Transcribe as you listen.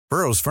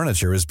Burrow's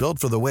furniture is built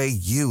for the way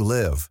you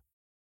live.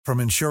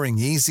 From ensuring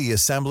easy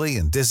assembly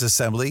and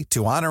disassembly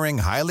to honoring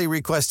highly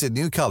requested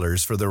new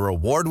colors for their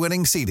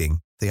award-winning seating,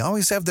 they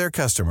always have their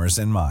customers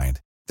in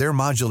mind. Their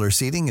modular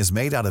seating is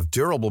made out of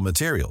durable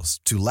materials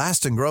to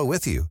last and grow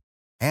with you.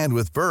 And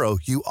with Burrow,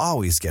 you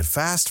always get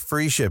fast,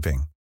 free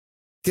shipping.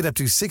 Get up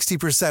to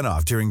 60%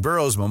 off during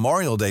Burrow's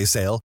Memorial Day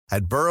sale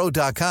at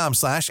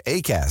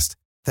burrow.com/ACAST.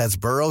 That's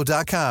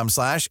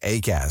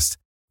burrow.com/ACAST.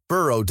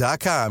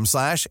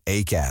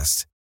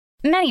 burrow.com/ACAST.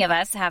 Many of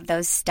us have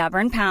those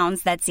stubborn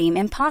pounds that seem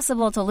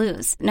impossible to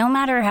lose, no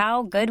matter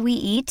how good we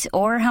eat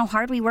or how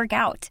hard we work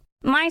out.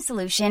 My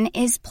solution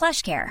is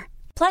PlushCare.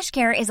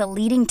 PlushCare is a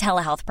leading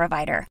telehealth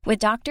provider with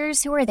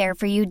doctors who are there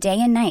for you day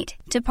and night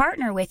to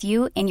partner with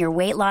you in your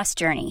weight loss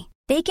journey.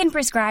 They can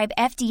prescribe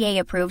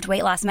FDA-approved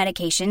weight loss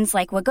medications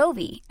like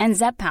Wegovy and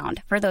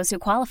Zepbound for those who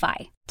qualify.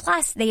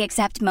 Plus, they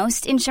accept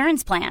most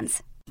insurance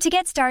plans. To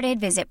get started,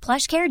 visit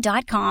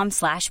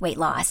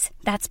plushcare.com/weightloss.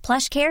 That's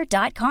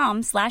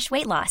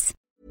plushcare.com/weightloss.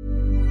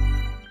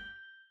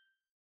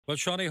 Well,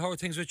 Shawnee, how are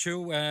things with you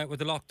with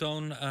the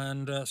lockdown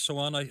and so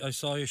on? I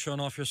saw you showing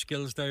off your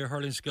skills there, your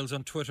hurling skills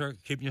on Twitter,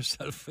 keeping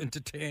yourself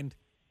entertained.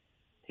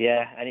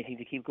 Yeah, anything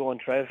to keep going,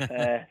 Trev.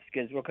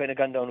 Skills were kind of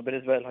gone down a bit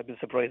as well. I've been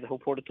surprised how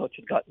poor the touch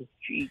had gotten.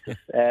 Jesus.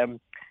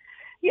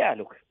 Yeah,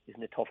 look,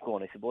 isn't it tough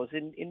going, I suppose,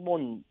 in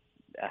one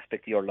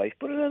aspect of your life,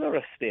 but in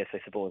another space,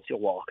 I suppose. You're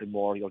walking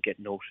more, you're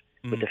getting out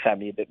with the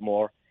family a bit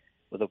more.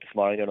 Was up this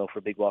morning, I don't know, for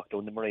a big walk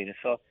down the marina.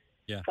 So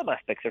some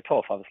aspects are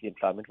tough, obviously,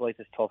 employment-wise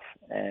it's tough.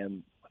 I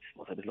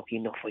suppose I was lucky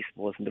enough, I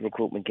suppose, in the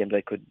recruitment game that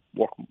I could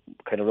work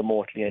kind of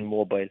remotely and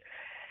mobile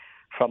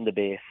from the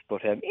base.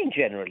 But in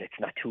general, it's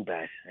not too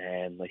bad.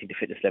 I think the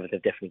fitness levels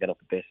have definitely gone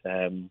up a bit.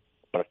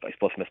 But I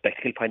suppose from a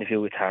spectacle point of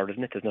view, it's hard,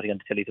 isn't it? There's nothing on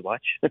the telly to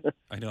watch.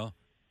 I know.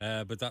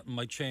 But that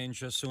might change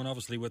soon,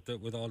 obviously, with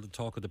all the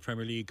talk of the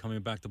Premier League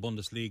coming back. The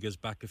Bundesliga is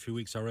back a few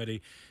weeks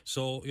already.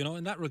 So,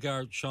 in that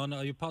regard, Sean,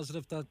 are you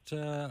positive that,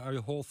 are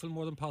you hopeful,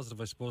 more than positive,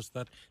 I suppose,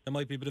 that there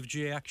might be a bit of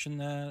GA action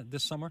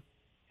this summer?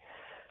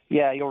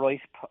 Yeah, you're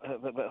right.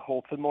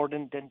 Hopeful more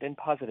than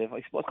positive,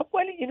 I suppose.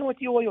 Well, you know what,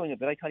 yo-yoing a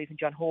bit. I thought even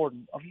John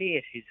Horton, of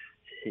late,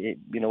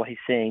 what he's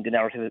saying, the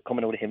narrative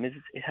coming out of him, it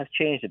has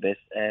changed a bit.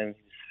 He was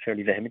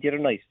fairly vehement the other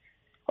night,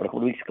 or a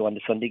couple of weeks ago on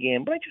the Sunday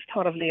game. But I just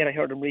thought of late, I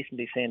heard him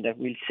recently saying that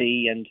we'll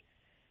see and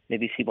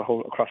maybe see how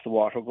across the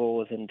water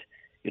goes and,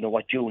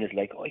 what June is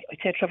like. I'd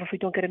say, Trevor, if we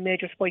don't get a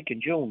major spike in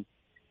June,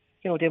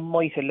 they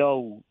might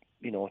allow,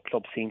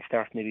 club scene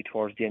start maybe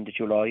towards the end of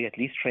July, at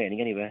least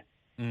training anyway.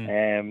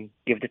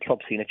 Give the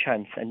club scene a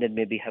chance and then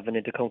maybe have an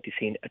inter-county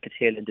scene at the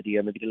tail end of the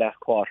year, maybe the last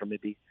quarter,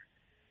 maybe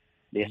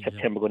late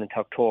September going into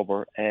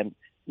October.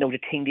 Now the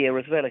thing there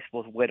as well, I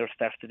suppose, weather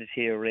starts to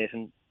deteriorate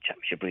and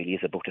championship really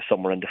is about the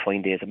summer and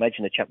defined days.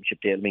 Imagine a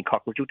championship day. I mean,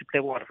 Cork were due to play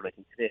Waterford, I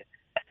think, today.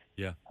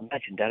 Yeah.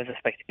 Imagine that as a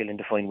spectacle in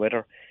defined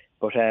weather.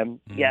 But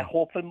yeah,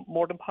 hopeful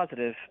more than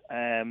positive.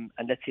 And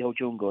let's see how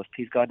June goes.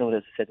 Please God, know,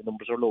 as I said, the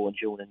numbers are low in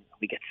June and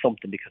we get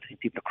something because I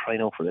think people are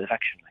crying out for a bit of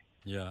action.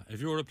 Yeah.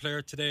 If you were a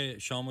player today,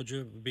 Sean, would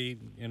you be,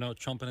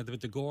 chomping at the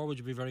bit to go, or would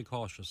you be very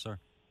cautious, sir?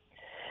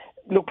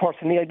 Look,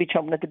 personally, I'd be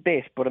chomping at the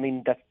bit, but I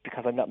mean, that's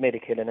because I'm not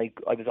medical and I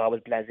was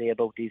always blasé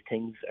about these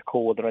things, a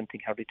cold or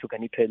anything, hardly took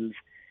any pills.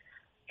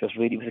 Just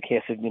really was a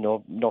case of,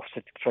 enough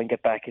to try and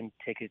get back and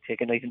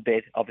take a night in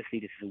bed. Obviously,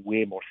 this is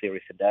way more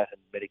serious than that,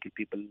 and medical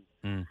people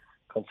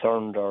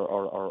concerned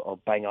or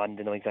bang on,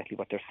 they know exactly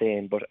what they're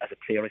saying. But as a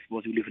player, I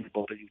suppose you live in the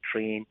bubble, you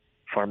train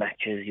for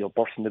matches, you're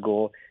bursting to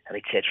go. And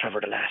I'd say,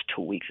 Trevor, the last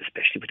 2 weeks,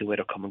 especially with the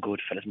weather coming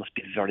good, fellas must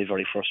be very,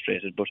 very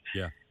frustrated. But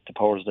the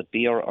powers that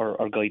be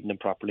are guiding them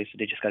properly, so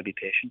they just got to be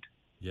patient.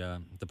 Yeah,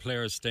 the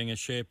players staying in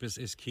shape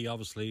is key,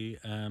 obviously,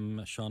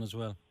 Sean, as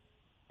well.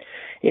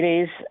 It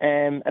is,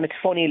 and it's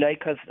funny,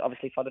 because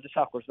obviously follow the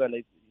soccer as well.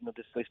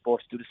 The Sky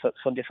Sports do the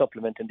Sunday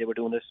supplement, and they were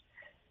doing it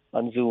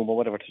on Zoom or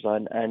whatever it was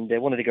on. And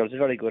one of the girls is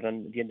very good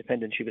on the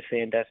Independent. She was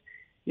saying that,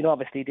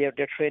 obviously they're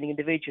training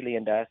individually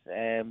and that,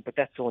 but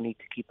that's only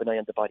to keep an eye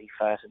on the body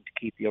fat and to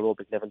keep the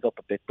aerobic levels up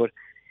a bit. But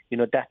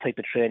that type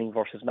of training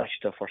versus match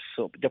stuff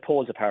they're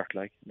poles apart.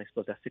 And I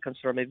suppose that's the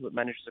concern maybe with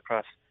managers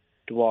across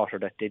the water,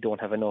 that they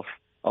don't have enough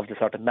of the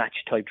sort of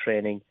match type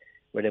training,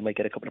 where they might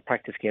get a couple of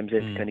practice games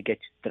in to kind of get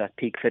to that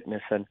peak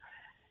fitness. And,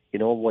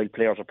 while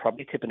players are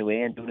probably tipping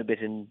away and doing a bit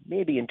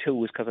maybe in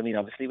twos, because,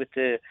 obviously with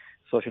the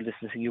social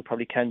distancing, you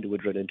probably can do a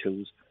drill in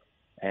twos.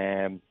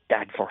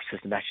 That versus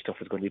the match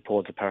stuff is going to be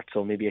poles apart.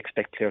 So maybe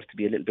expect players to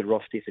be a little bit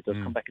rusty if it does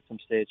come back at some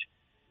stage.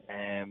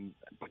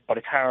 But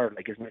it's hard,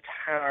 isn't it? It's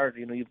hard.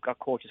 You've got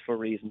coaches for a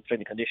reason.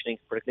 Strength and conditioning,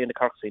 particularly in the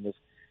Cork scene, is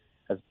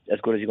as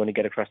good as you're going to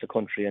get across the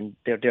country. And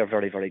they're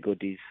very, very good,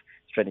 these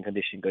strength and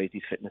conditioning guys,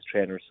 these fitness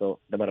trainers. So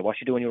no matter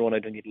what you do on your own, I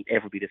don't think it'll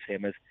ever be the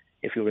same as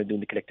if you were doing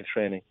the collective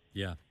training.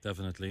 Yeah,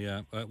 definitely,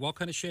 yeah. What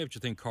kind of shape do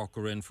you think Cork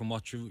are in from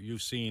what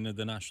you've seen in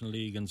the National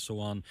League and so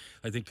on?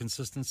 I think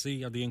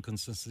consistency, or the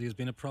inconsistency, has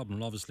been a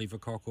problem, obviously, for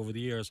Cork over the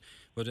years.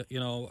 But,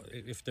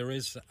 if there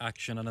is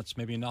action and it's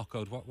maybe a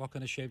knockout, what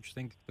kind of shape do you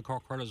think the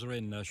Cork hurlers are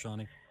in,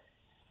 Shawnee?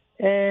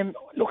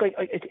 Look,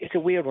 it's a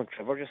weird one,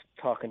 Trevor. We're just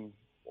talking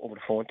over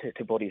the phone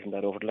to buddies and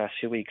that over the last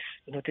few weeks,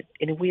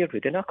 in a weird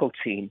way, the knockout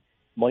scene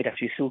might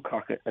actually suit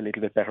Cork a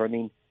little bit better. I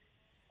mean,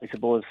 I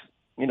suppose,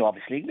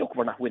 obviously, look,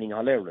 we're not winning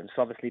All Ireland,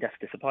 so obviously that's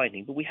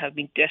disappointing, but we have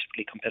been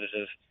desperately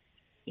competitive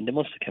in the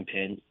Munster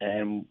campaign.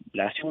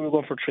 Last year we were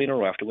going for 3 in a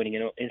row after winning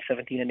in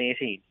 17 and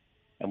 18,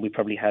 and we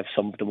probably have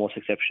some of the most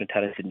exceptional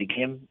talents in the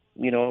game,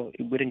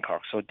 within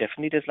Cork, so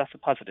definitely there's lots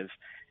of positives.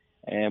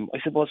 I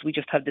suppose we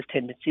just have this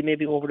tendency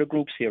maybe over the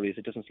group series,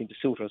 it doesn't seem to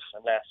suit us,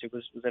 and last year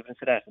was evidence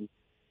of that.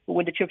 But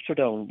when the chips were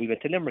down, we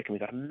went to Limerick and we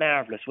got a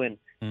marvellous win.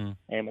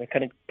 It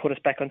kind of put us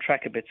back on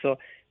track a bit. So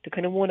the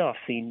kind of one-off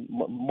scene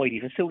might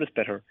even suit us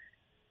better.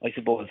 I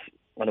suppose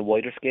on a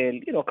wider scale,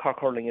 Cork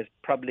hurling is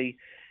probably,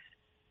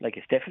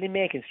 it's definitely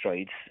making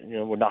strides.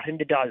 We're not in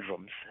the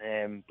doldrums,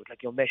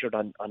 but measured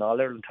on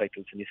All Ireland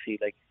titles, and you see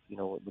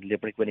with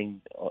Limerick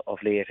winning of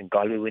late and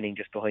Galway winning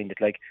just behind it,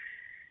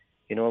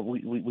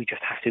 we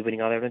just have to be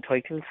winning All Ireland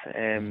titles.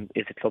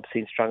 Is the club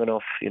scene strong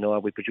enough? Are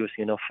we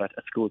producing enough at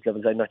schools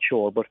levels? I'm not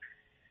sure, but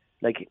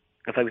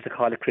if I was to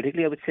call it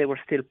critically, I would say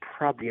we're still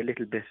probably a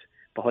little bit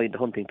behind the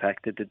hunting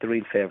pack, the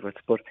real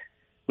favourites. But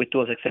with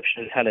those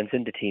exceptional talents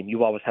in the team,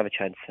 you always have a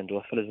chance. And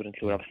those fellas would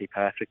include obviously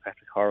Patrick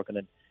Horgan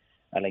and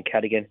Alan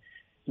Cadigan.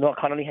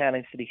 Connolly Hall,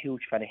 I'm still a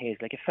huge fan of his.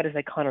 If fellas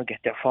like Connor get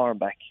their form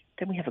back,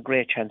 then we have a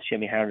great chance.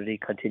 Jimmy Hardy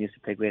continues to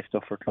play great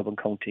stuff for club and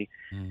county.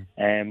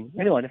 And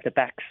if the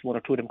backs, one or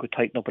two of them could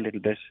tighten up a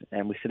little bit,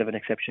 and we still have an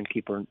exceptional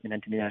keeper in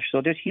Anthony Nash.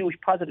 So there's huge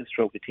positives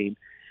throughout the team.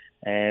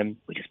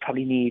 We just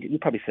probably you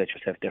probably said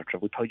yourself there,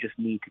 Trevor, we probably just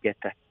need to get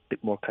that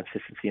bit more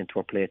consistency into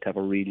our play to have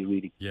a really,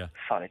 really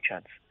solid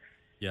chance.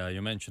 Yeah,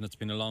 you mentioned it's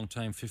been a long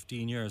time,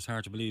 15 years,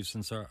 hard to believe,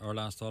 since our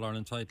last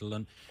All-Ireland title.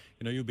 And,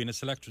 you've been a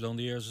selector down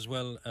the years as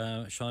well.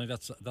 Shawnee,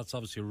 that's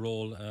obviously a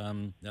role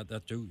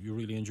that you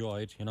really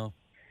enjoyed,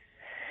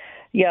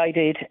 Yeah, I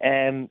did.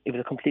 It was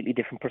a completely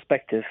different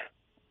perspective.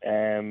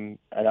 And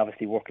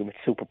obviously working with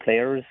super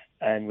players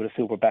and with a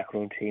super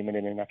backroom team and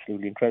then an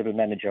absolutely incredible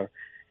manager,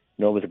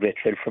 it was a great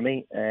thrill for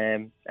me.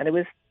 And it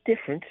was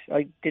different.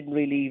 I didn't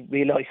really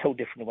realise how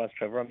different it was,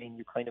 Trevor. I mean,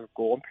 you kind of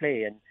go and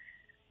play and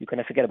you kind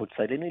of forget about the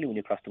sideline really when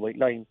you cross the white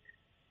line.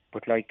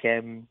 But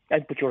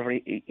but you're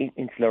very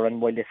insular,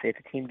 and while they say it's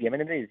a team game,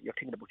 and it is, you're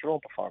thinking about your own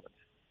performance.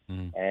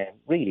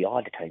 Really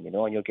all the time,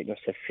 and you're getting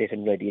yourself fit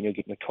and ready, and you're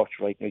getting your touch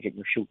right, and you're getting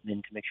your shooting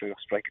in to make sure your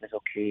striking is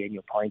okay, and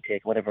your point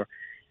take, whatever.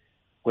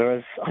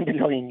 Whereas on the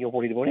line, you're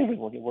worried about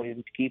everyone. You're worried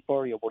about the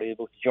keeper, you're worried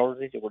about the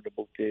jerseys, you're worried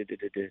about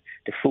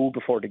the food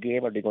before the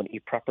game. Are they going to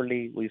eat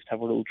properly? We used to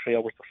have a rule 3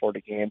 hours before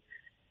the game.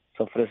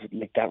 Some for us,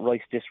 like that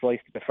rice, this rice,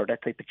 they prefer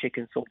that type of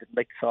chicken, some didn't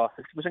like the sauce.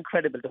 It was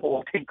incredible, the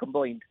whole thing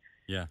combined.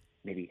 Yeah.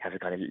 Maybe has it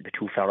gone a little bit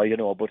too far, I don't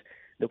know, but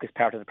look, it's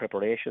part of the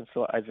preparation.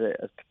 So as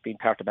being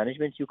part of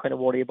management, you kind of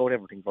worry about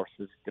everything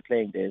versus the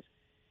playing days.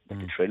 But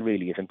the thrill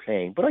really isn't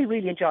playing. But I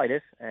really enjoyed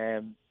it.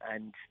 And,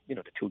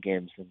 the 2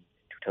 games in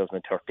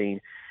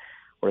 2013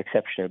 were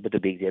exceptional. But the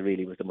big day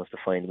really was the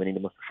Munster-Fine, winning the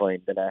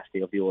Munster-Fine the last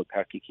day of the old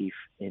Páirc Uí Chaoimh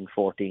in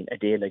 14. A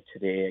day like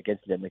today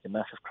against them with a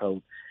massive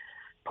crowd.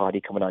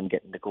 Paddy coming on,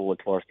 getting the goal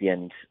towards the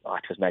end.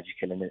 It was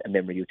magical and a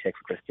memory you take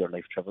for the rest of your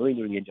life, Trevor.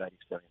 Really, really enjoyed the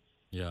experience.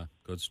 Yeah,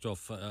 good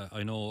stuff.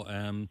 I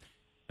know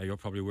you're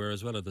probably aware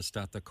as well of the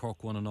stat that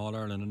Cork won in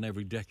All-Ireland in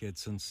every decade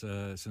since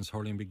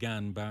hurling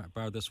began,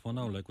 bar this one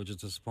now, which is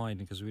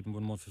disappointing because we didn't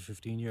win one for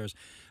 15 years.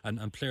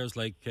 And players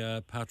like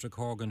Patrick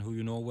Horgan, who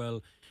you know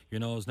well,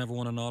 has never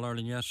won an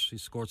All-Ireland yet. He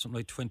scored something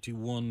like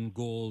 21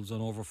 goals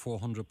and over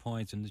 400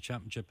 points in the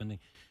championship, and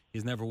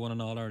he's never won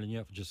an All-Ireland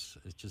yet,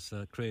 it's just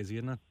crazy,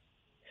 isn't it?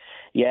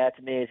 Yeah, it's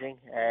amazing.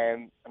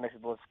 And I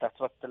suppose that's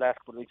what the last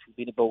couple of weeks have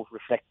been about,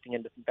 reflecting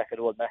and looking back at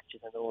old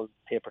matches and old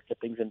paper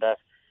clippings and that.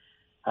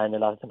 And a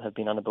lot of them have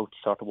been on about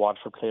sort of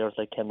Waterford players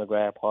like Ken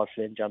McGrath, Paul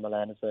Flynn, John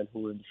Milan as well,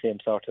 who are in the same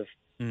sort of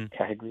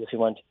category, if you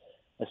want.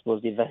 I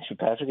suppose the advantage of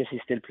Patrick is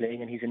he's still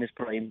playing and he's in his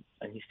prime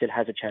and he still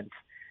has a chance.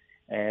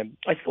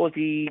 I suppose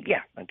and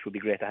it would be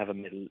great to have a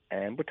medal.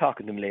 We're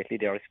talking to him lately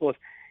there. I suppose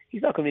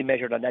he's not going to be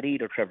measured on that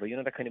either, Trevor.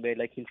 That kind of way,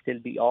 he'll still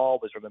be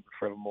always remembered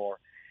forevermore.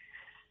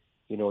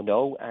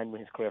 Now, and when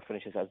his career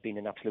finishes as being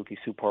an absolutely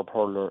superb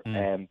hurler.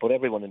 But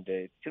everyone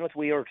it's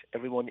weird,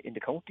 everyone in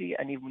the county,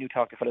 and even when you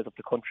talk to fellas up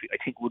the country, I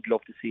think would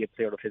love to see a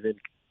player of his ilk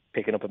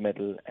picking up a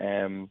medal.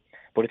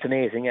 But it's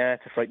amazing,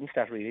 it's a frightening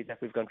stat really, that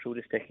we've gone through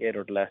this decade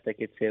or the last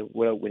decade, say,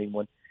 without winning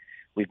one.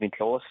 We've been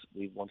close,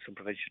 we've won some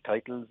provincial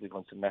titles, we've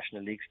won some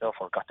National League stuff,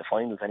 or got to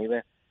finals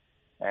anyway.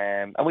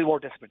 And we were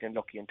desperately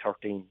unlucky in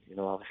 13,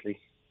 obviously.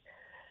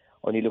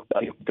 When you look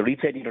at the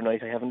replay the other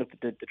night, I haven't looked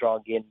at the draw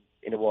again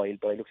in a while,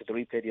 but I looked at the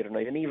replay the other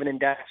night, and even in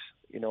that,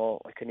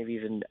 I kind of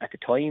even at the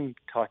time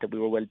thought that we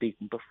were well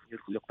beaten, but if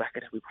you look back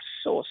at it, we were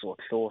so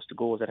close to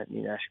goals that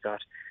Anthony Nash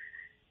got.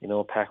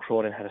 Pat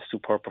Cronin had a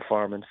superb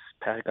performance.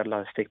 Pat got a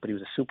lot of stick, but he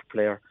was a super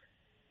player.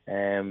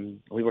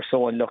 We were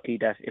so unlucky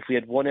that if we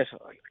had won it,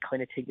 I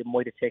kind of think it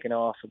might have taken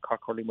off and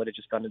Cork hurling might have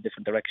just gone a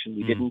different direction.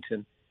 We didn't,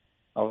 and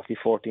obviously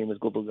 14 was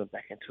good, but we went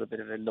back into a bit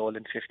of a lull,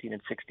 and 15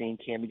 and 16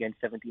 came again,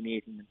 17,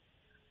 18, and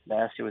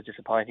last year was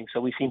disappointing.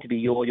 So we seem to be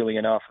yo-yoing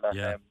an awful lot.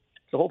 Yeah.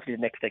 So hopefully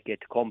the next decade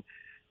to come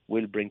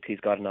will bring, please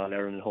God, an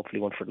All-Ireland, and hopefully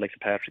one for the likes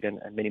of Patrick and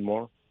many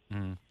more.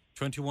 Mm.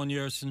 21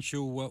 years since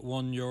you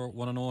won your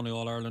one and only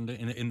All-Ireland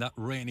in that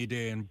rainy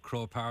day in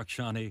Croke Park,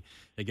 Shani,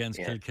 against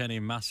Kilkenny.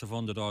 Massive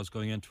underdogs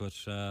going into it.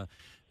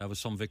 That was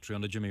some victory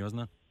on the Jimmy,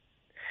 wasn't it?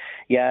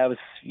 Yeah, it was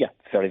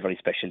very, very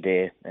special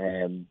day.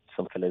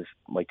 Some fellas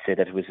might say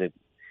that it was I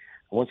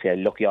won't say a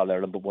lucky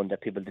All-Ireland, but one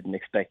that people didn't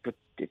expect. But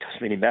it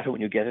doesn't really matter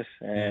when you get it.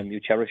 You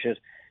cherish it.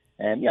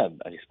 I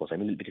suppose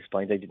I'm a little bit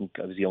disappointed.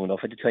 I was young enough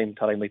at the time,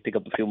 thought I might pick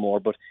up a few more,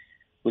 but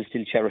we'll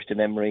still cherish the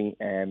memory.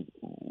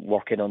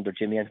 Working under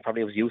Jimmy, and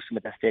probably I was used to him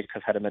at that stage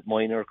because I had him at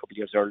minor a couple of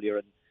years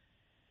earlier,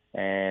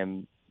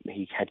 and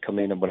he had come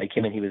in, and when I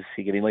came in,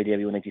 he gave me my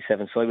debut in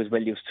 '97, so I was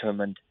well used to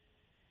him. And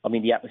I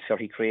mean, the atmosphere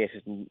he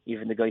created, and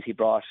even the guys he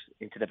brought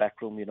into the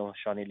back room,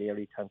 Shawnee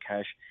Leary, Tom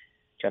Cash,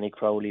 Johnny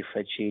Crowley,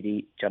 Fred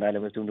Sheedy, John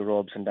Allen was doing the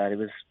robes and that. It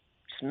was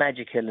just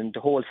magical, and the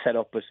whole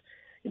setup was,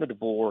 the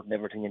board and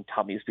everything, and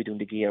Tommy used to be doing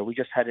the gear. We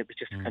just had it was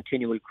just a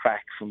continual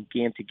crack from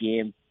game to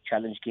game,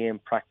 challenge game,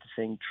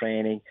 practicing,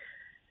 training,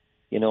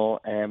 and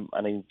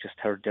I just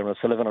heard Dermot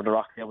Sullivan or The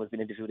Rock was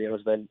being interviewed there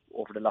as well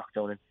over the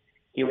lockdown, and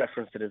he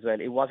referenced it as well.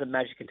 It was a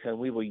magical time.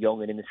 We were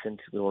young and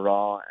innocent, we were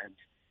raw, and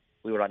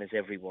we were on his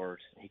every word.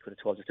 He could have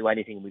told us to do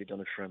anything, and we'd have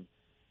done it for him.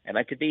 And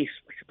to beat,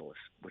 I suppose,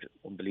 with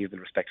unbelievable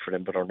respect for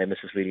him, but our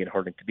nemesis really in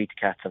hurling, to beat the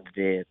Cats on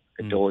the day,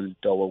 a dull,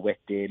 dour, wet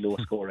day, low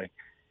scoring,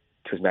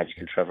 it was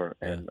magical, Trevor.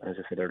 As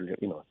I said earlier,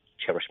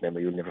 cherished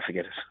memory, you'll never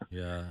forget it.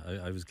 Yeah,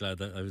 I was glad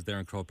that I was there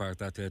in Croke Park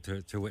that day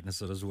to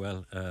witness it as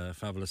well.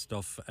 Fabulous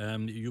stuff.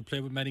 You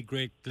played with many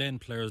great Glen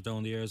players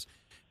down the years,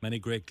 many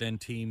great Glen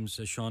teams,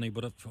 Shawnee,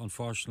 but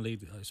unfortunately,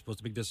 I suppose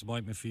the big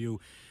disappointment for you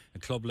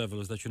at club level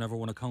is that you never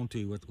won a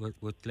county with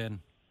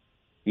Glen.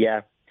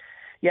 Yeah,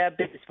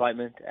 big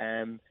disappointment.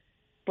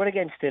 But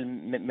again, still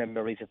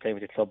memories of playing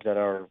with the club that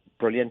are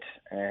brilliant.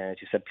 As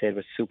you said, played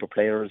with super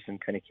players and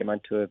kind of came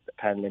onto a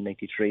panel in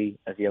 '93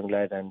 as a young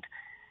lad, and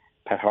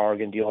Pat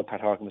Horgan, the old Pat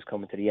Horgan, was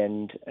coming to the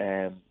end.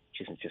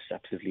 Just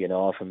absolutely in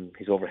awe of him.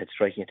 His overhead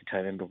striking at the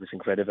time, I remember, was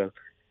incredible.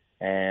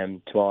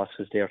 Tomas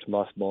was there,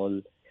 Tomas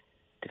Mull,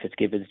 the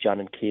Fitzgibbons, John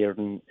and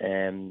Kieran,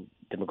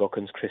 the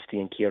McGuckins, Christy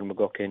and Kieran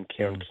McGuckin,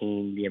 Kieran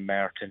Keane, Liam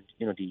Martin.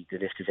 The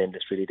list is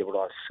endless, really. They were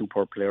all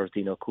super players,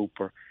 Dino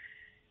Cooper.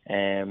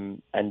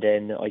 And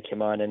then I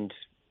came on, and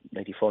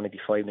 94,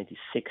 95,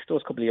 96,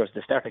 those couple of years at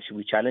the start, actually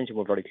we challenged and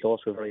we were very close.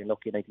 We were very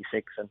unlucky in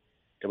 96, and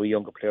there were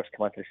younger players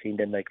come onto the scene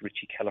then, like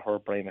Richie Kelleher,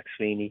 Brian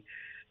McSweeney,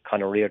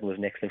 Conor Reardon was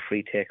an excellent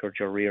free taker,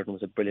 Joe Reardon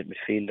was a brilliant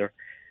midfielder,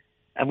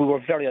 and we were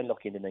very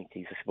unlucky in the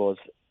 90s. I suppose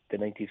the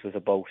 90s was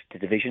about the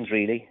divisions,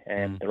 really,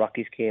 and the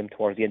Rockies came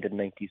towards the end of the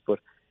 90s, but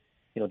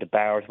the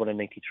Bars won in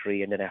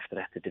 93, and then after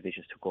that the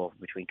divisions took over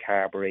between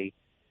Carbery,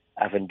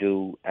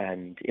 Avondhu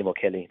and Imo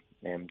Kelly.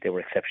 They were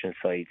exceptional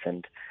sides,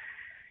 and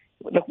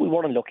look, we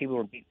weren't unlucky. We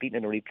were beaten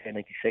in a replay in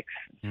 '96.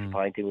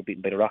 They were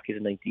beaten by the Rockies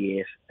in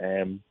 '98.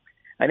 And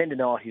then the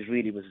noughties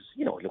really was,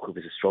 it was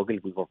a struggle.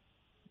 We were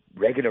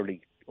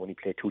regularly only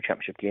played 2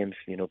 championship games.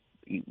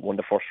 Won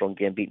the first round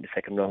game, beaten the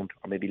second round,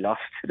 or maybe lost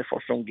the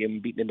first round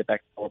game, beaten in the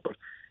back door. But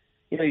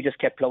you just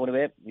kept plowing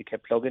away. You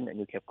kept plugging, and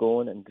you kept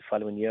going. And the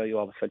following year, you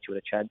always felt you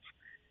had a chance.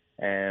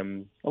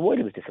 And while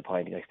it was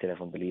disappointing, I still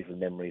have unbelievable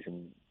memories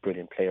and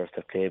brilliant players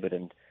to play with,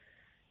 and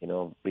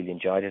really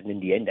enjoyed it. And in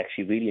the end,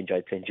 actually really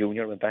enjoyed playing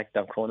junior. Went back,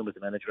 Don Cronin was the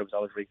manager. I was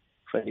always very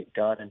friendly with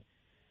Don, and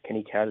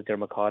Kenny Carroll,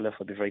 Dermot McAuliffe,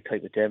 I'd be very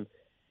tight with them.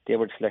 They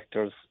were the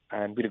selectors,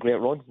 and we had a great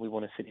run. We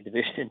won a city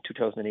division in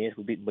 2008.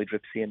 We were beaten by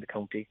Dripsy in the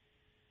county,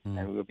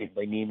 and we were beaten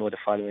by Nemo the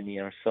following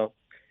year. So,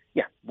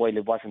 while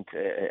it wasn't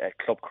a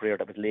club career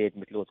that was laden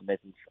with loads of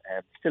medals,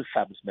 still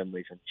fabulous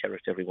memories, and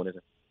cherished every one of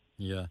them.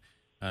 Yeah.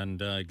 And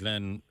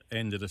Glen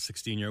ended a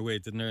 16-year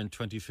wait, didn't it, in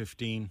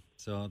 2015?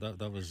 So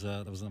that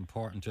was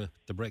important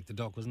to break the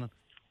duck, wasn't it?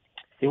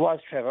 It was,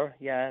 Trevor.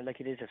 Yeah, like,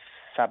 it is a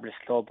fabulous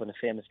club and a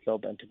famous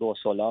club, and to go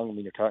so long. I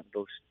mean, you're talking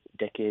about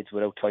decades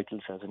without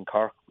titles, as in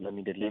Cork. I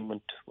mean, the Lynn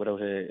went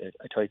without a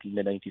title in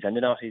the 90s and the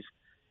noughties.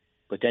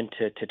 But then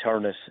to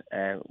turn it,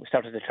 we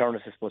started to turn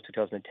it, I suppose,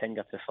 2010,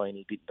 got to the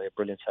final, beaten by a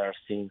brilliant Sars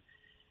team.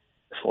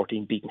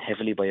 14 beaten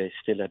heavily by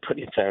still a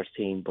brilliant Sars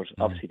team, but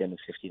obviously then it was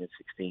 15 and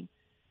 16.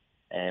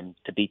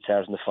 To beat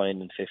Sars in the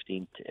final in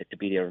 15, to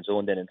beat Aaron's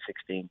Own then in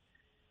 16.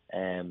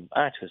 It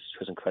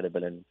was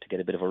incredible, and to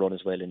get a bit of a run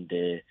as well in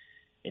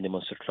the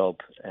Munster club.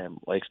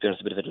 I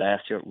experienced a bit of it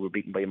last year. We were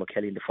beaten by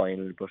Kelly in the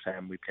final, but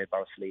we played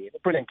Borrisley. A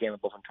brilliant game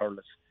above in Thurles.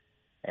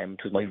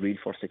 It was my real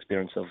first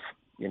experience of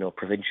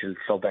provincial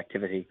club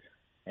activity.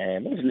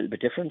 It was a little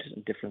bit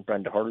different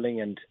brand of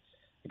hurling and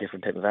a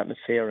different type of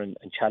atmosphere and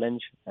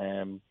challenge.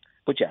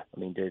 But yeah, I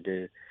mean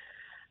the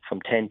from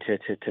 10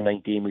 to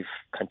 19, we've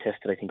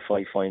contested, I think,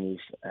 5 finals,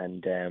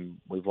 and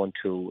we've won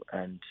 2.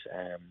 And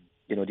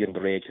the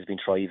underage has been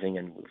thriving,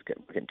 and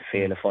we're getting to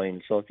fail a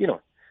final. So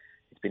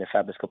it's been a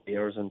fabulous couple of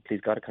years, and please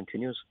God, it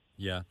continues.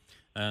 Yeah,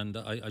 and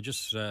I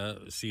just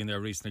seen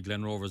there recently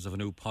Glen Rovers have a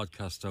new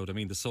podcast out. I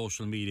mean, the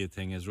social media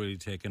thing has really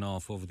taken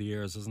off over the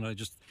years, isn't it?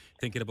 Just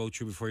thinking about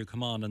you before you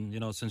come on,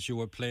 and since you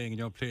were playing in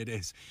your play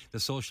days, the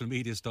social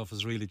media stuff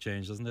has really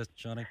changed, hasn't it,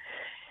 Johnny?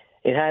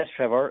 It has,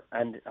 Trevor,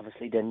 and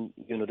obviously then,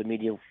 the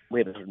media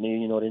way better than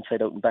me, the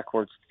inside out and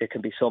backwards. There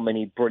can be so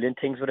many brilliant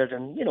things with it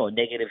and,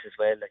 negatives as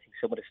well. I think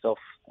some of the stuff,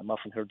 I'm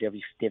often heard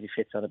Davy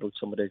Fitz on about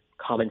some of the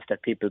comments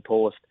that people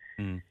post.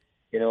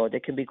 They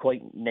can be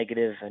quite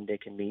negative and they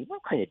can be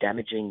kind of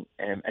damaging.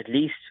 At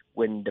least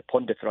when the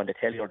pundits are on the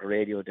telly or the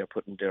radio, they're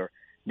putting their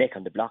neck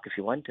on the block, if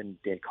you want, and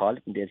they'll call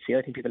it and they'll say,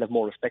 I think people have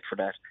more respect for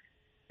that.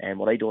 And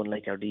what I don't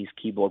like are these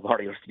keyboard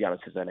warriors, to be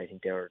honest, as well. I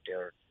think they're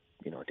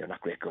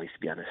not great guys, to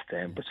be honest.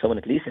 But someone,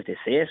 at least if they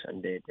say it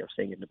and they're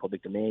saying it in the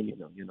public domain,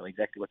 you know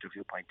exactly what their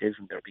viewpoint is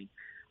and they're being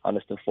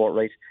honest and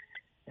forthright.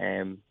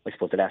 I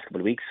suppose the last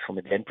couple of weeks, from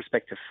a Glen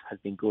perspective, has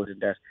been good in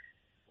that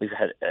we've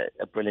had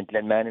a brilliant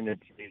Glen man and a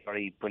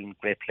very brilliant,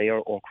 great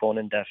player, Owen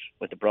Cronin, that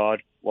went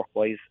abroad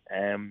work-wise.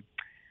 And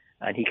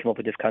he came up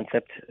with this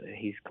concept.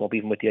 He's come up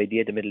even with the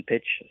idea of the middle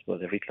pitch. I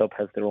suppose every club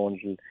has their own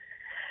little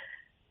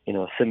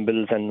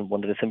symbols, and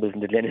one of the symbols in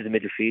the Glen is the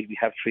middle field. We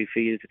have three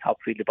fields, the top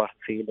field, the bottom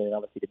field, and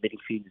obviously the middle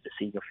field is the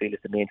senior field,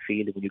 it's the main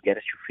field, and when you get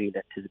it, you feel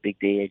that it's a big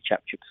day,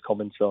 championship is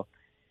coming, so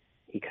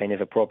he kind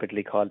of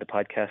appropriately called the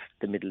podcast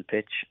the middle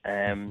pitch,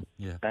 and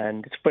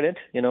it's brilliant.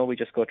 We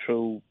just go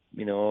through,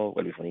 we're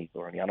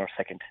only on our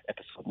second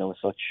episode now as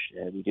such.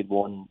 We did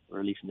one, we're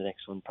releasing the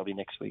next one probably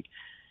next week,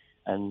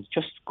 and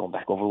just going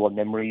back over old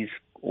memories,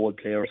 old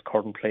players,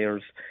 current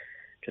players,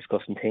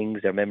 discussing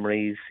things, their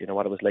memories,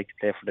 what it was like to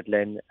play for the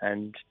Glen,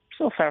 and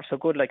so far so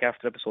good. Like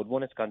after episode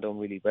 1, it's gone down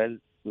really well.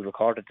 We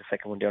recorded the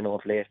second one there now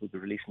of late. We'll be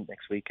releasing it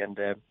next week, and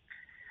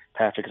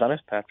Patrick's on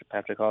it.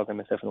 Patrick Hogg and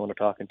myself and one are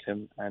talking to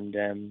him,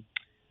 and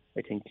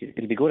I think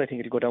it'll be good. I think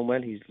it'll go down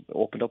well. He's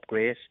opened up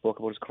great, spoke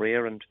about his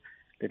career and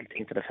little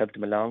things that have helped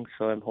him along,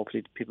 so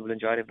hopefully people will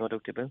enjoy it. I've no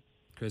doubt they will.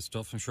 Great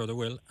stuff, I'm sure they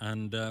will.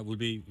 And we'll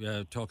be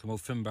talking about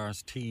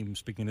Finbar's team.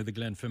 Speaking of the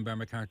Glen, Finbar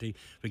McCarthy,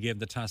 we gave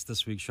the task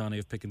this week, Shawnee,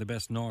 of picking the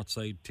best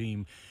Northside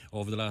team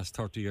over the last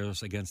 30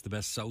 years against the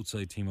best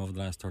Southside team over the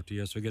last 30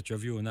 years. So we'll get your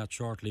view on that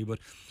shortly. But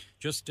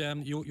just,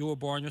 you were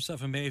born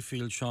yourself in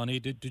Mayfield, Shawnee.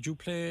 Did you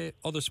play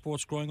other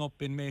sports growing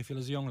up in Mayfield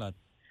as a young lad?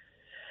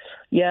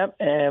 Yeah,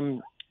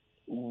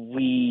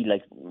 we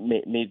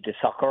made the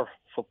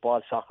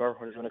football soccer,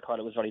 what I was going to call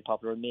it, was very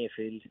popular in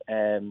Mayfield,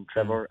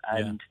 Trevor,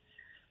 and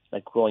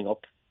growing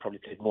up, probably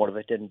played more of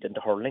it than the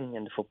hurling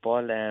and the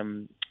football.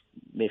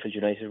 Mayfield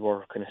United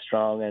were kind of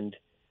strong, and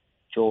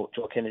Joe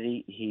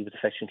Kennedy, he was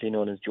affectionately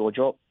known as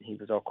Jojo. He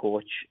was our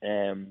coach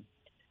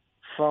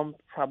from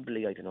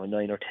probably,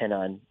 9 or 10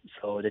 on.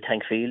 So the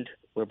tank field,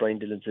 where Brian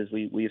Dillon says,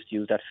 we used to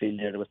use that field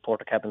there. There was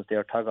Porter Cabins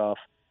there, Tug Off.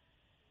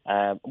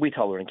 We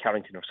thought we were in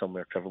Carrington or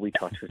somewhere, Trevor. We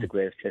thought it was the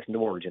greatest place in the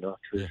world, It was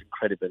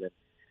incredible. And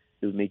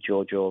we would meet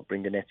Jojo,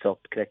 bring the nets up,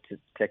 collect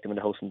them in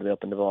the house and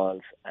up in the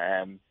walls.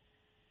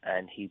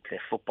 And he'd play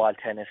football,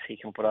 tennis. He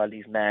came up with all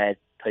these mad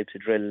types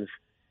of drills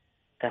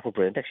that were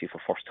brilliant, actually,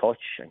 for first touch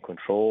and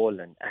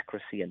control and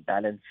accuracy and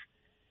balance.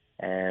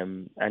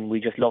 And we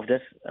just loved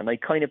it. And I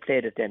kind of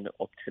played it then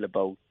up till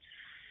about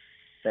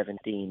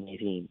 17,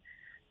 18.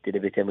 Did a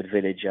bit then with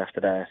Village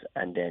after that,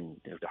 and then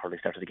the hurling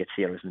started to get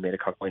serious and made a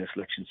Cork minor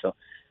selection. So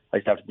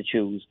I started to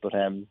choose. But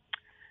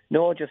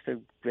no, just a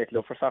great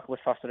love for soccer was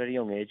fostered at a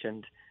young age,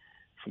 and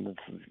from a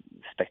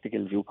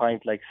spectacle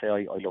viewpoint, I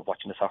love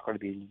watching the soccer. I'll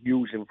be a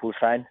huge Liverpool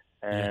fan.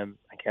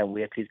 I can't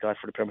wait, please God,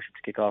 for the Premiership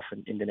to kick off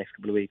in the next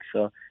couple of weeks.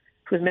 So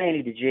it was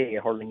mainly the GAA,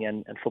 hurling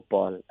and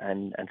football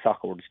and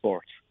soccer were the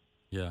sports.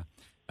 Yeah.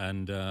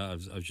 And I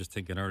was just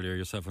thinking earlier,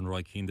 yourself and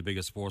Roy Keane, the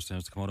biggest sports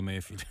names to come out of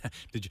Mayfield.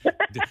 Did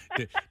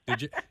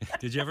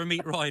you ever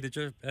meet Roy? Did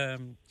you,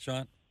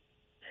 Sean?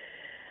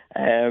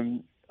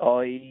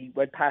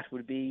 Pat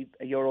would be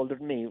a year older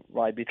than me.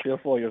 Roy would be 3 or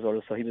 4 years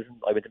older. So I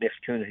went to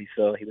National Community,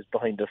 so he was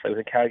behind us. I was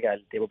in Cargill,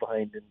 they were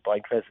behind in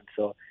Boyne Crescent.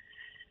 So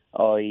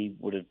I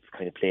would have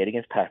kind of played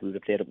against Pat. We would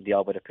have played up in the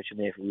All by the pitch in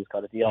Mayfield. We would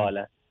call it the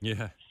Alla.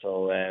 Yeah.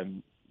 So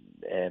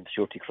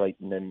Stuart T.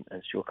 Crichton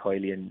and Stuart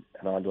Kiley and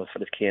all those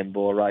fellas came,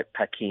 Bo,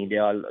 Pat Keane,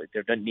 they're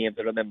not names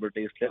I remember.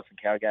 They used to play in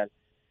Cargill.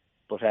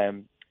 But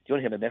the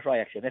only time I met Roy,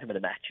 actually, I met him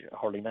in a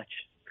hurling match.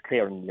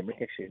 Clare in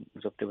Limerick, actually. It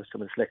was up there with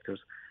some of the selectors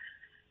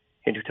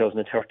in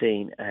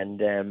 2013,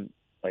 and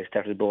I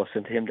started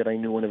boasting to him that I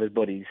knew one of his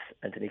buddies,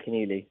 Anthony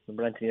Keneally.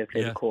 Remember Anthony? I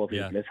played in Cove,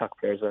 played soccer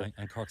players.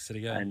 And Cork City,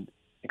 yeah. And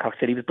Cork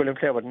City was a brilliant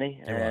player, wasn't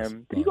he?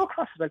 Did he go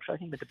across as well? I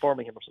think he went to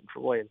Birmingham or something for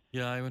a while.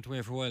 Yeah, I went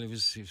away for a while. He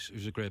was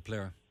a great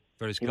player.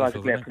 Very skillful. He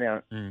was a great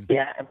player.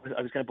 Yeah,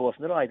 I was going to boast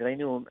in the Roy that I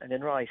knew him, and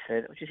then Roy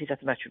said, "Oh, he's at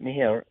the match with me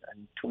here."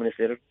 And 2 minutes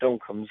later, down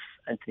comes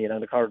Anthony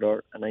down the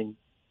corridor, and I'm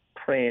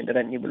praying that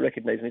Anthony will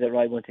recognise me. That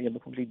Roy won't think I'm a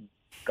complete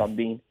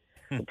gone-bean.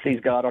 So please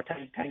God, or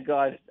thank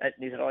God,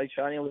 Anthony said, "All right,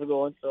 Shawnee, I was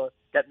going." So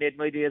that made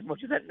my day as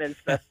much as anything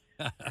else.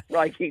 That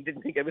Roy King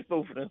didn't think I was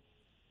spoofing him.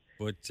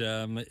 But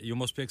you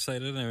must be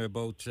excited anyway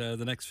about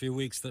the next few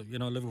weeks that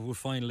Liverpool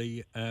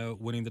finally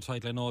winning the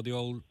title. I know the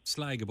old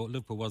slag about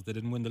Liverpool was they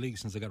didn't win the league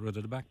since they got rid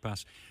of the back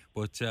pass.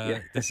 But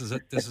this is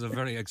a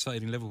very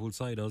exciting Liverpool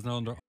side. I was now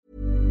under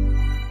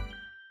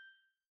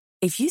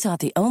If you thought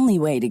the only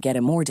way to get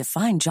a more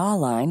defined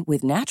jawline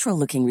with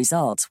natural-looking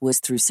results was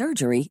through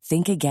surgery,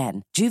 think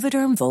again.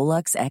 Juvederm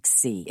Volux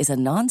XC is a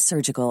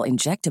non-surgical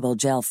injectable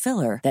gel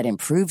filler that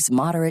improves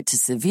moderate to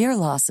severe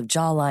loss of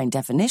jawline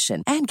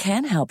definition and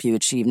can help you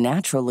achieve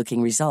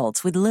natural-looking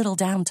results with little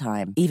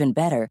downtime. Even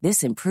better,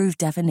 this improved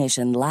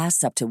definition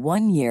lasts up to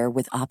 1 year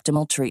with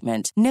optimal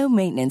treatment. No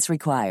maintenance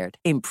required.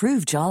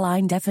 Improve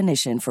jawline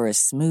definition for a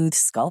smooth,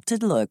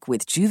 sculpted look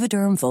with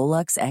Juvederm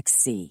Volux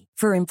XC.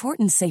 For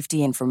important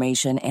safety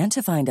information and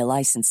to find a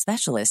licensed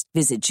specialist,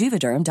 visit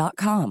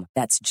Juvederm.com.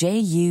 That's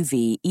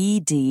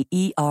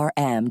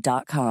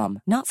JUVEDERM.com.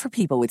 Not for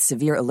people with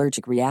severe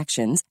allergic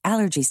reactions,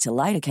 allergies to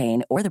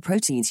lidocaine, or the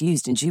proteins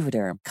used in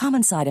Juvederm.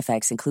 Common side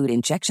effects include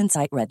injection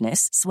site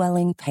redness,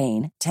 swelling,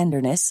 pain,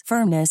 tenderness,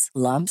 firmness,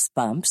 lumps,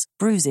 bumps,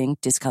 bruising,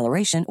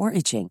 discoloration, or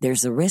itching.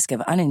 There's a risk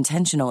of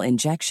unintentional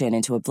injection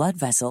into a blood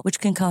vessel, which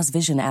can cause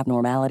vision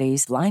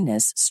abnormalities,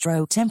 blindness,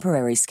 stroke,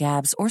 temporary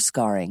scabs, or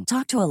scarring.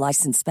 Talk to a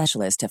licensed specialist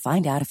to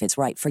find out if it's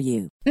right for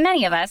you.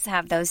 Many of us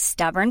have those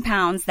stubborn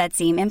pounds that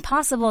seem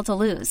impossible to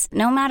lose,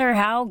 no matter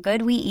how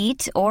good we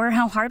eat or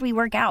how hard we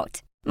work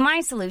out.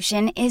 My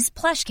solution is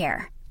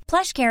PlushCare.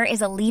 PlushCare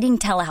is a leading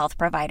telehealth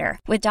provider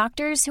with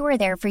doctors who are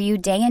there for you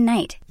day and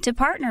night to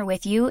partner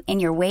with you in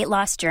your weight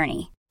loss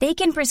journey. They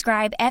can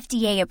prescribe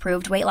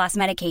FDA-approved weight loss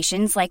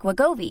medications like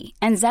Wegovy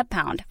and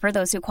Zepbound for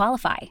those who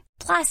qualify.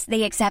 Plus,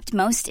 they accept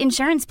most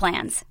insurance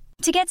plans.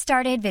 To get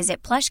started,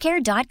 visit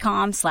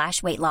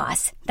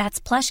plushcare.com/weightloss.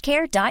 That's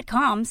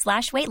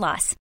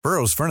plushcare.com/weightloss.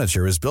 Burrow's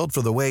furniture is built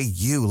for the way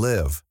you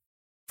live.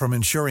 From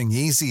ensuring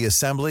easy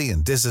assembly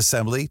and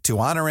disassembly to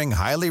honoring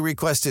highly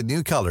requested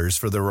new colors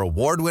for their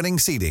award-winning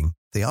seating,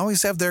 they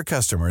always have their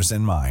customers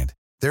in mind.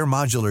 Their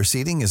modular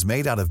seating is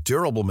made out of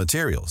durable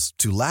materials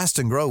to last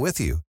and grow with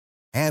you.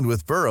 And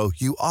with Burrow,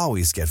 you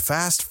always get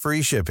fast,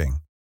 free shipping.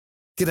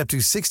 Get up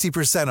to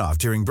 60% off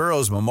during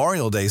Burrow's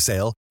Memorial Day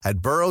sale at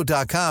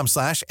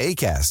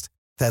burrow.com/ACAST.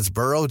 That's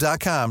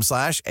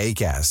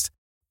burrow.com/ACAST.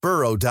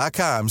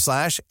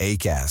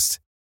 burrow.com/ACAST.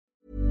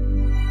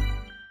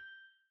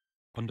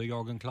 Under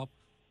Jurgen Klopp?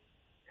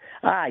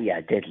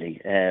 Yeah,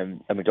 deadly. I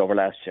went over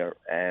last year.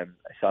 I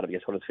thought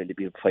against Huddersfield to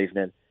beat up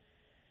 5-0.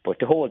 But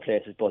the whole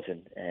place is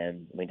buzzing. I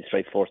mean, the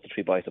strike force, the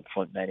three boys up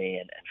front,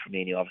 Mane and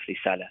Firmino, obviously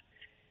Salah.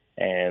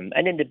 And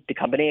then the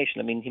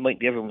combination, I mean, he might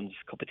be everyone's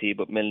cup of tea,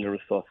 but Milner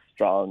is so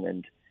strong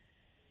and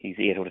he's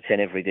 8 out of 10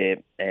 every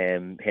day.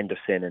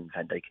 Henderson and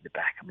Van Dijk in the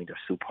back, I mean, they're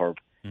superb.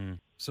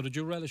 So did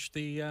you relish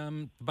the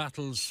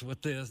battles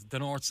with the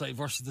north side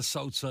versus the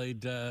south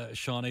side,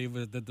 Shawnee?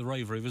 The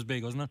rivalry was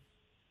big, wasn't it?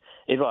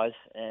 It was,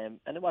 and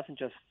it wasn't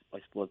just, I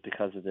suppose,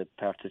 because of the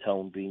part of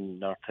town being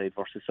north side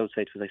versus south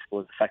side. It was, I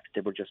suppose, the fact that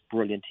they were just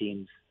brilliant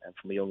teams, and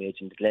from a young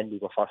age in the Glen, we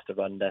were fostered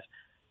on that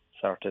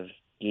sort of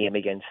game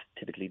against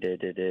typically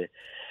the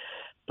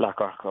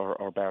Blackrock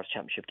or Bars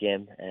Championship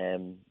game.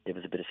 There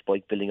was a bit of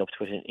spike building up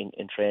to it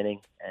in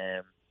training.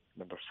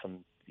 Remember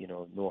some,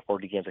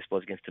 noteworthy games, I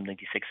suppose, against them,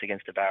 96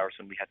 against the Bars,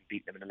 when we hadn't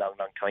beaten them in a long,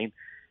 long time.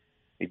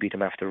 We beat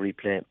them after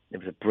replay. It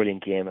was a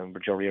brilliant game, and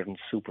Joe Reardon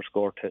super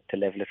scored to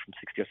level it from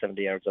 60 or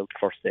 70 yards out the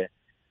first day.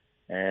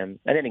 And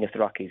then against the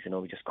Rockies,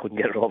 we just couldn't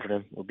get it over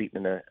them. We were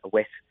beaten in a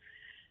wet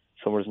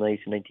summer's night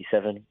in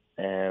 97,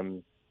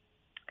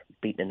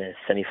 beaten in a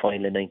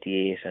semi-final in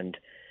 98, and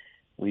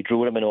we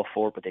drew them in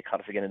 04, but they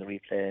caught us again in the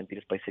replay and beat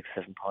us by 6 or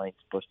 7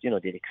 points. But, they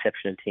had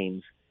exceptional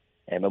teams.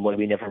 And while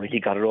we never really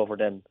got it over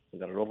them, we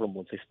got it over them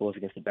once, I suppose,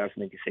 against the Bears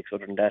in 96.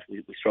 Other than that,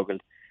 we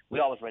struggled. We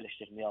always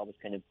relished it, and we always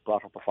kind of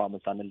brought our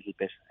performance on a little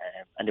bit.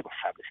 And they were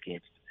fabulous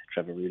games.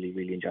 Trevor really,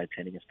 really enjoyed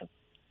playing against them.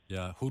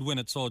 Yeah, who'd win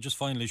it? So, just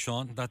finally,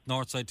 Sean, that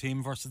north side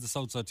team versus the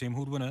south side team,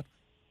 who'd win it?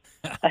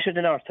 Actually,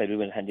 the north side would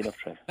win handy enough,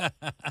 Trev.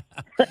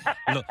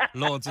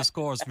 Loads of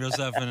scores from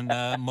yourself and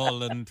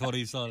Mull and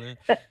Tuddy, sorry.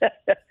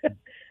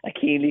 A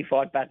keenly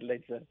fought battle,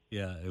 I'd say.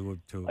 Yeah, it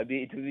would too.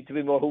 To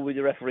be more who would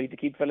the referee to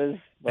keep fellas,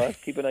 well,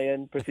 keep an eye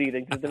on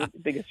proceedings is the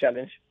biggest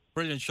challenge.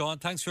 Brilliant, Sean.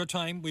 Thanks for your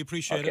time. We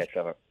appreciate it. Okay,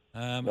 Trevor.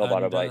 No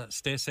bother, bye.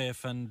 Stay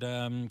safe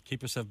and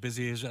keep yourself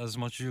busy as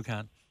much as you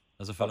can,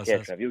 as a fella says.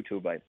 Okay, Trevor, you too,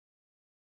 bye.